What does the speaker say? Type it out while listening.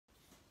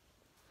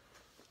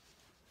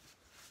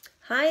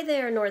Hi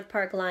there, North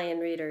Park Lion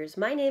readers.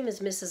 My name is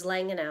Mrs.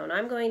 Langenau, and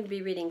I'm going to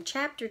be reading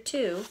Chapter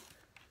 2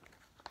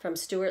 from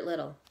Stuart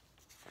Little.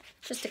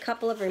 Just a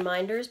couple of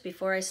reminders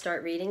before I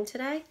start reading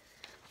today.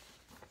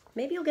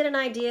 Maybe you'll get an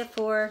idea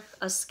for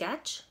a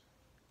sketch,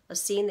 a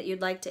scene that you'd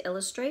like to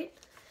illustrate,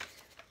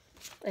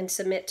 and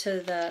submit to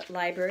the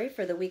library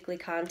for the weekly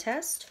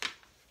contest.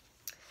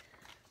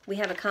 We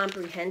have a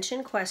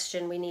comprehension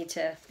question we need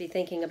to be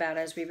thinking about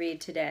as we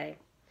read today.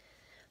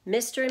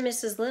 Mr. and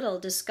Mrs. Little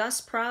discuss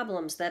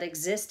problems that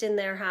exist in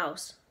their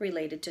house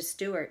related to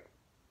Stuart.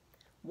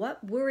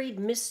 What worried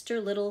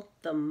Mr. Little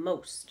the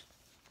most?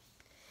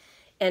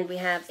 And we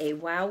have a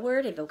wow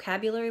word, a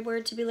vocabulary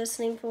word to be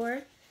listening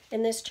for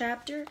in this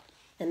chapter,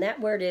 and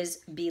that word is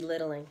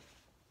belittling.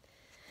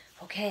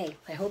 Okay,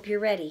 I hope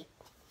you're ready.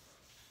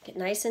 Get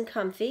nice and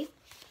comfy.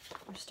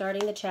 We're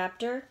starting the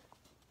chapter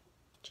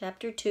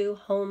 2,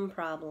 Home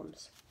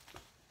Problems.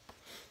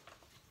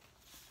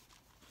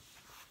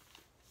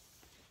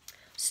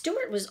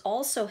 Stuart was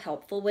also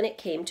helpful when it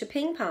came to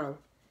ping pong.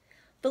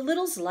 The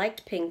Littles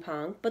liked ping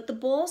pong, but the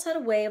balls had a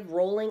way of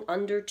rolling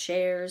under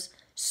chairs,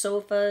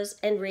 sofas,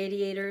 and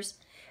radiators,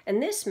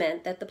 and this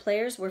meant that the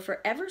players were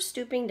forever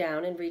stooping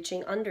down and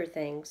reaching under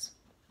things.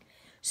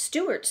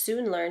 Stuart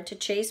soon learned to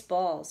chase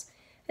balls,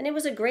 and it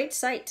was a great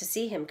sight to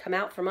see him come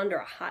out from under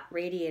a hot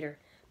radiator,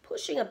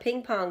 pushing a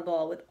ping pong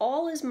ball with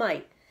all his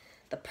might,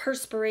 the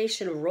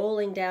perspiration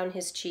rolling down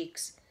his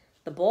cheeks.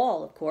 The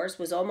ball, of course,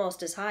 was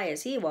almost as high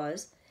as he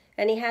was,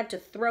 and he had to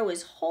throw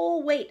his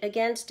whole weight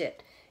against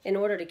it in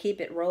order to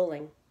keep it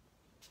rolling.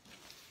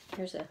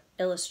 Here's an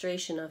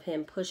illustration of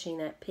him pushing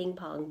that ping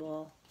pong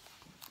ball.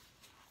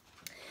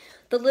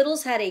 The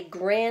Littles had a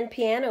grand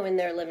piano in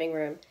their living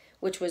room,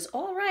 which was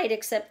all right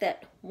except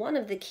that one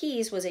of the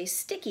keys was a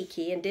sticky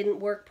key and didn't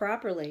work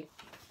properly.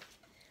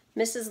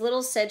 Mrs.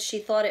 Little said she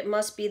thought it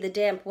must be the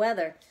damp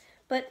weather,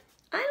 but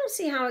I don't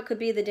see how it could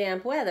be the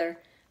damp weather,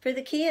 for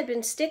the key had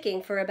been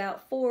sticking for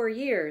about 4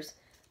 years,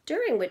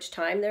 during which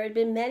time there had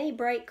been many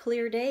bright,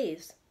 clear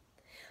days.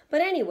 But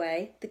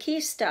anyway, the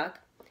key stuck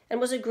and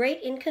was a great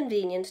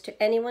inconvenience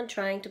to anyone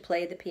trying to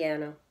play the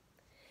piano.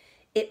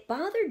 It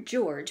bothered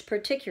George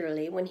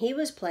particularly when he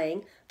was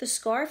playing the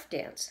scarf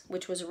dance,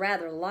 which was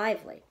rather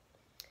lively.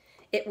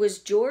 It was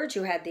George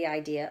who had the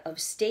idea of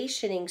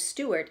stationing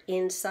Stuart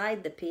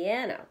inside the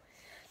piano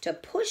to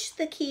push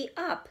the key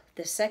up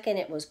the second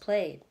it was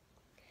played.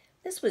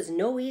 This was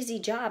no easy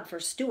job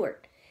for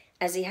Stuart,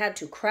 as he had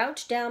to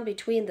crouch down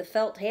between the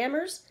felt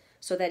hammers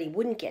so that he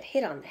wouldn't get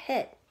hit on the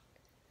head.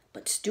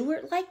 But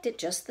Stuart liked it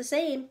just the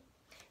same.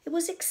 It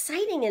was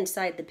exciting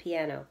inside the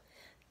piano,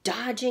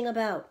 dodging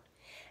about,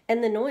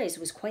 and the noise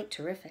was quite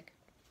terrific.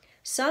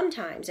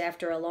 Sometimes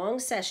after a long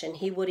session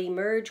he would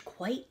emerge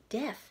quite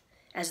deaf,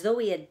 as though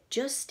he had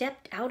just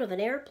stepped out of an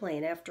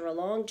airplane after a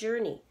long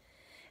journey,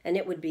 and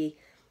it would be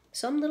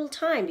some little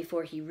time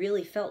before he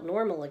really felt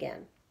normal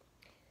again.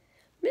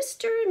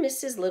 Mr. and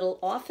Mrs. Little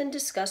often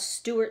discussed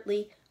Stuart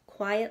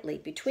quietly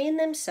between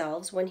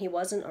themselves when he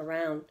wasn't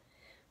around,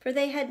 for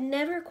they had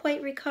never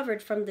quite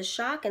recovered from the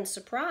shock and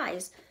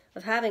surprise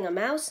of having a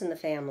mouse in the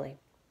family.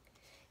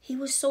 He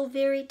was so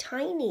very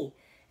tiny,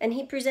 and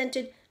he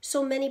presented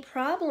so many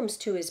problems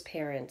to his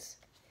parents.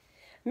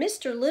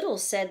 Mr. Little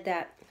said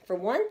that, for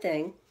one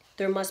thing,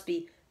 there must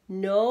be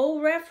no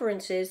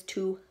references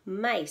to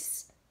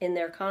mice in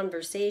their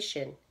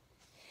conversation.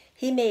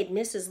 He made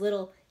Mrs.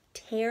 Little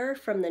tear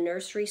from the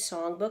nursery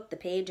songbook the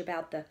page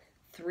about the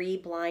 3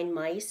 blind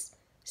mice.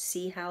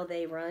 See how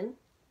they run?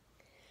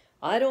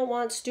 "I don't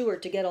want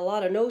Stuart to get a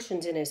lot of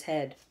notions in his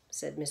head,"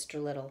 said Mr.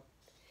 Little.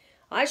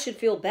 "I should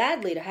feel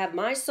badly to have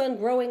my son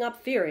growing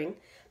up fearing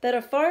that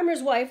a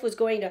farmer's wife was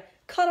going to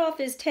cut off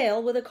his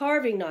tail with a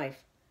carving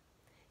knife.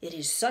 It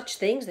is such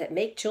things that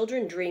make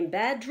children dream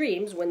bad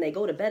dreams when they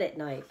go to bed at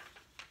night."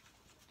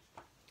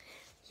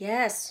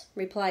 "Yes,"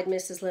 replied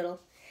Mrs.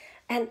 Little,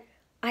 "and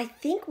I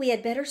think we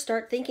had better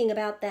start thinking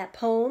about that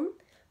poem,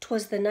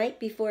 'Twas the night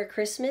before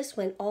Christmas,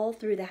 when all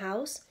through the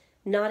house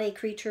not a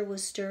creature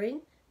was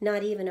stirring,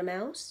 not even a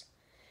mouse.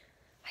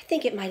 I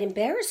think it might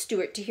embarrass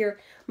Stuart to hear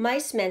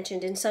mice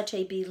mentioned in such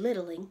a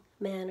belittling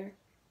manner."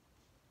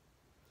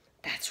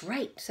 "That's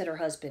right," said her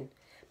husband.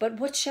 "But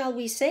what shall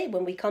we say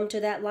when we come to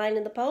that line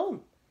in the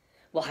poem?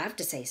 We'll have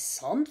to say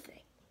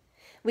something.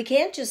 We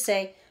can't just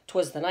say,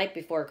 'Twas the night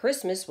before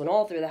Christmas, when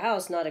all through the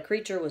house not a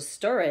creature was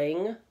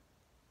stirring.'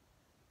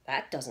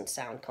 That doesn't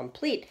sound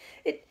complete.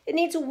 It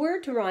needs a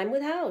word to rhyme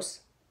with house."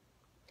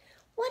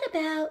 "What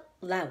about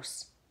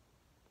louse?"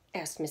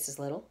 asked Mrs.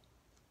 Little.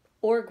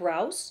 "Or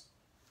grouse,"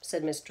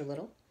 said Mr.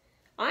 Little.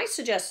 "I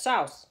suggest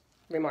souse,"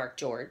 remarked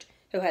George,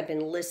 who had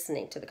been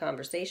listening to the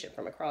conversation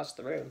from across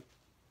the room.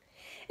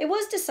 It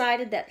was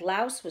decided that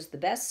louse was the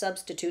best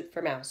substitute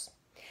for mouse,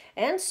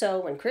 and so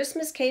when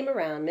Christmas came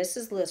around,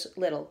 Mrs.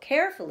 Little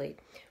carefully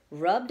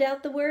rubbed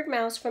out the word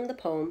mouse from the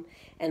poem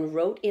and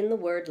wrote in the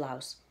word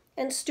louse,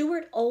 and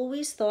Stuart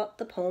always thought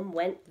the poem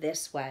went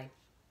this way.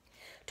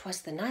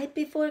 "'Twas the night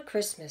before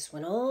Christmas,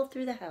 when all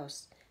through the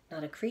house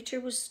not a creature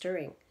was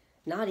stirring,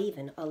 not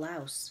even a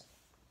louse."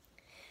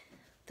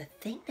 The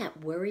thing that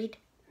worried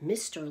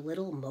Mr.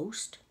 Little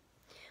most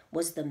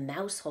was the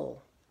mouse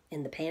hole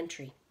in the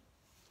pantry.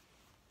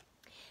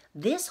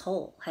 This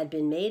hole had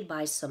been made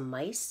by some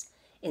mice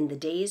in the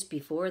days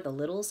before the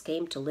Littles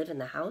came to live in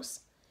the house,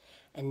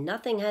 and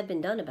nothing had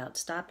been done about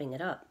stopping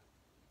it up.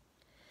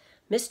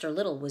 Mr.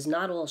 Little was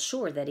not all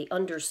sure that he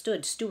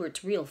understood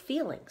Stuart's real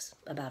feelings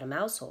about a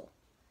mouse hole.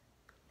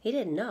 He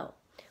didn't know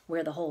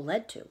where the hole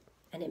led to,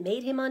 and it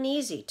made him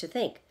uneasy to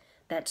think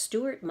that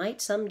Stuart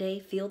might someday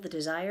feel the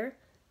desire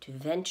to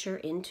venture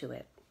into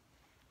it.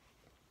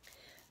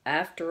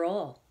 "After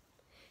all,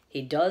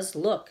 he does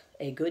look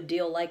a good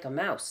deal like a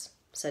mouse,"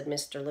 said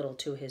Mr. Little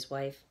to his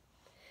wife,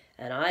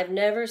 "and I've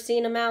never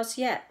seen a mouse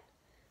yet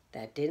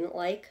that didn't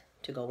like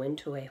to go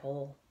into a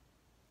hole."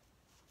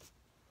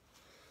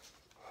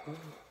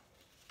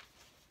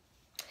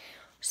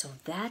 So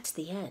that's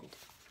the end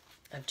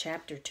of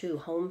Chapter 2,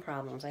 Home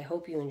Problems. I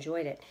hope you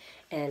enjoyed it.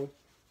 And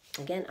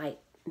again,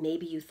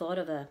 maybe you thought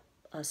of a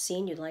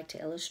scene you'd like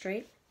to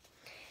illustrate.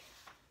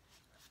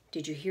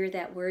 Did you hear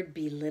that word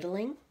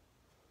belittling?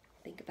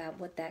 Think about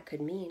what that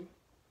could mean.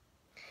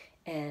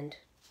 And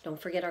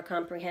don't forget our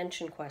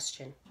comprehension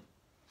question.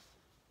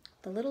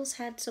 The Littles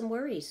had some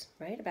worries,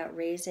 right, about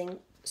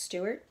raising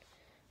Stuart,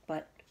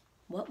 but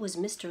what was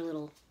Mr.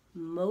 Little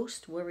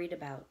most worried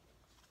about?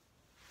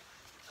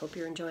 Hope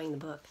you're enjoying the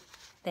book.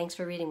 Thanks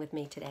for reading with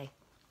me today.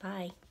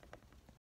 Bye.